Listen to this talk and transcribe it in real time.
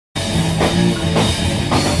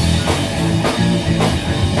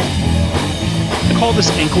call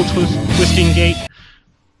this ankle twisting gate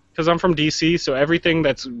because I'm from DC, so everything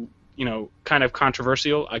that's kind of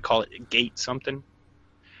controversial, I call it gate something.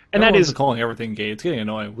 And Everyone's that is calling everything gay. It's getting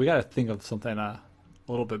annoying. We got to think of something a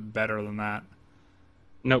little bit better than that.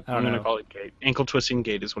 nope. I'm going to call it gate. Ankle twisting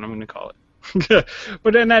gate is what I'm going to call it.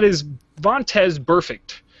 But then that is Vontaze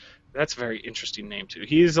Burfict. That's a very interesting name too.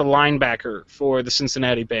 He is a linebacker for the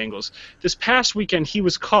Cincinnati Bengals. This past weekend, he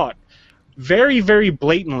was caught very, very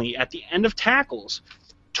blatantly at the end of tackles,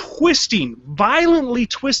 violently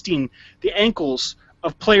twisting the ankles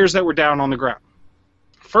of players that were down on the ground.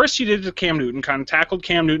 First, he did it to Cam Newton, kind of tackled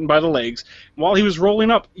Cam Newton by the legs. While he was rolling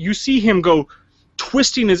up, you see him go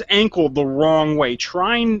twisting his ankle the wrong way,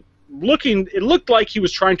 it looked like he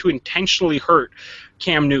was trying to intentionally hurt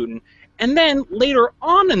Cam Newton. And then later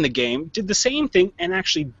on in the game, did the same thing and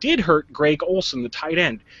actually did hurt Greg Olsen, the tight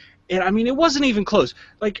end. And, I mean, it wasn't even close.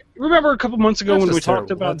 Like, remember a couple months ago when we talked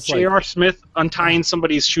about J.R. Smith untying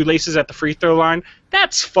somebody's shoelaces at the free throw line?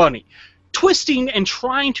 That's funny. Twisting and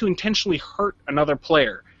trying to intentionally hurt another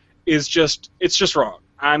player it's just wrong.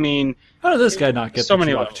 I mean, how did this guy not get so the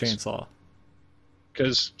many chainsaw?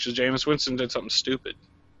 Because Jameis Winston did something stupid.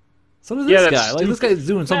 So does this guy. Like, this guy's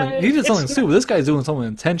doing something. He did something stupid. This guy's doing something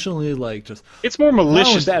intentionally, like, just. It's more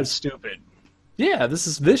malicious than stupid. Yeah, this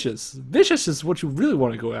is vicious. Vicious is what you really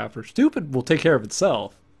want to go after. Stupid will take care of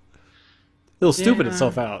itself. It'll stupid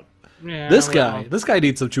itself out. Yeah, this guy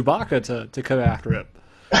needs some Chewbacca to come after it.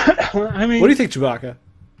 I mean, what do you think, Chewbacca?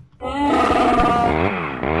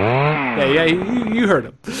 Yeah, you heard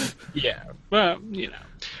him. Yeah, well,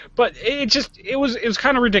 but it was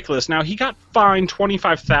kind of ridiculous. Now, he got fined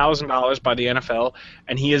 $25,000 by the NFL,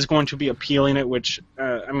 and he is going to be appealing it. Which,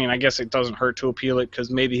 I mean, I guess it doesn't hurt to appeal it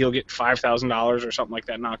because maybe he'll get $5,000 or something like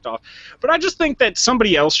that knocked off. But I just think that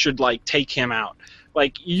somebody else should take him out.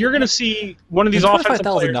 Like, you're going to see one of these offensive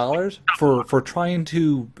players... $25,000 for trying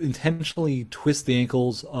to intentionally twist the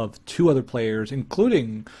ankles of two other players,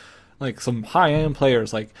 including, some high-end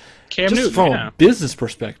players. Like, Cam Newton, from a business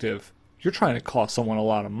perspective, you're trying to cost someone a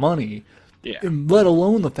lot of money. Yeah. Let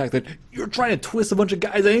alone the fact that you're trying to twist a bunch of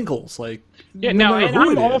guys' ankles. Yeah, now, and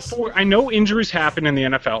I'm all for... I know injuries happen in the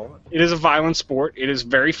NFL. It is a violent sport. It is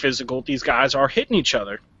very physical. These guys are hitting each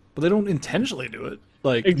other. But they don't intentionally do it.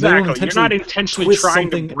 Exactly, you're not intentionally trying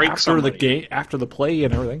to break somebody after the play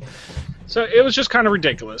and everything. So it was just kind of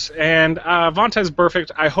ridiculous. And Vontaze Burfict,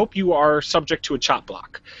 I hope you are subject to a chop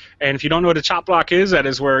block. And if you don't know what a chop block is, that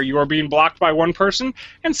is where you are being blocked by one person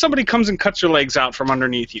and somebody comes and cuts your legs out from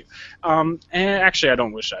underneath you. And actually, I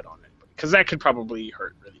don't wish that on it because that could probably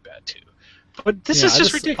hurt really bad too. But this is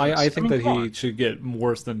just ridiculous. I think that he should get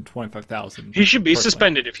worse than $25,000. He should be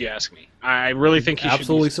suspended, if you ask me. I really think he should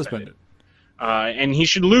be suspended. And he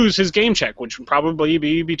should lose his game check, which would probably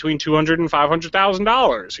be between $200,000 and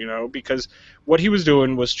 $500,000, because what he was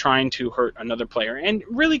doing was trying to hurt another player. And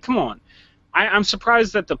really, come on, I'm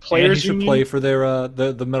surprised that the players union... he should play for their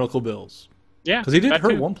the medical bills. Yeah, because he did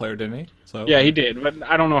hurt one player, didn't he? So yeah, he did, but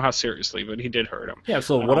I don't know how seriously, but he did hurt him. Yeah,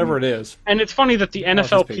 so whatever it is. And it's funny that the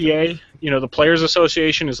NFLPA, the Players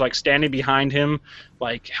Association, is standing behind him,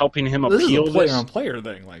 helping him appeal. This is a player-on-player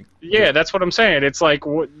thing, Yeah, that's what I'm saying. It's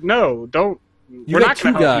no, don't. We're not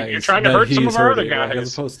going to help you. You're trying to hurt some of our other guys.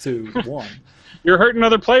 As opposed to one. You're hurting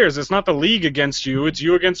other players. It's not the league against you. It's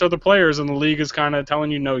you against other players, and the league is kind of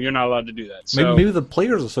telling you, no, you're not allowed to do that. So, maybe the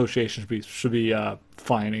Players Association should be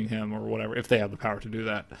fining him or whatever, if they have the power to do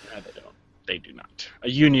that. No, they don't. They do not. A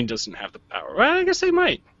union doesn't have the power. Well, I guess they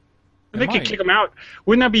might. They could kick him out.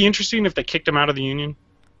 Wouldn't that be interesting if they kicked him out of the union?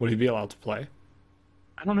 Would he be allowed to play?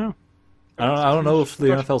 I don't know. I don't know if the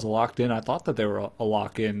NFL's locked in. I thought that they were a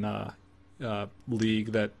lock-in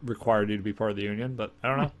league that required you to be part of the union, but I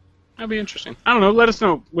don't know. That'd be interesting. I don't know. Let us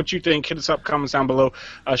know what you think. Hit us up, comments down below.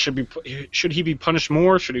 Should he be punished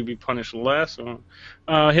more? Should he be punished less?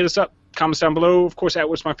 Hit us up, comments down below. Of course, at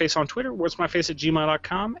What's My Face on Twitter,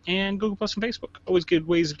 what'smyface@gmail.com, and Google Plus and Facebook. Always good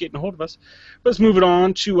ways of getting a hold of us. Let's move it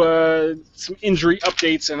on to some injury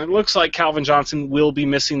updates, and it looks like Calvin Johnson will be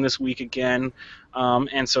missing this week again.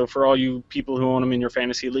 And so for all you people who own him in your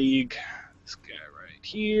fantasy league, this guy right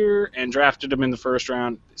here, and drafted him in the first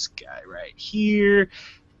round, this guy right here,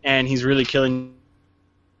 and he's really killing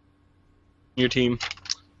your team.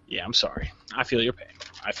 Yeah, I'm sorry. I feel your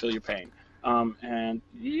pain. And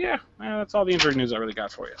yeah, that's all the injury news I really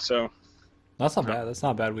got for you. So that's not bad. That's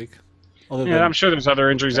not a bad week. I'm sure there's other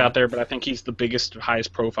injuries out there, but I think he's the biggest,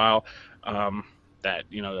 highest profile. That's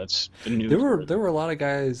the news. There were a lot of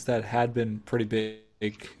guys that had been pretty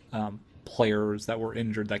big players that were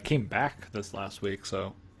injured that came back this last week.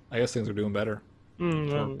 So I guess things are doing better.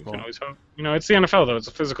 Well, you can always hope. It's the NFL though; it's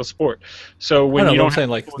a physical sport. So when you I'm don't saying,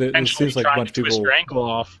 have like, people it intentionally seems like a trying bunch to of twist people. your ankle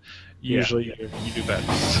off, usually you do better.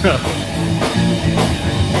 So.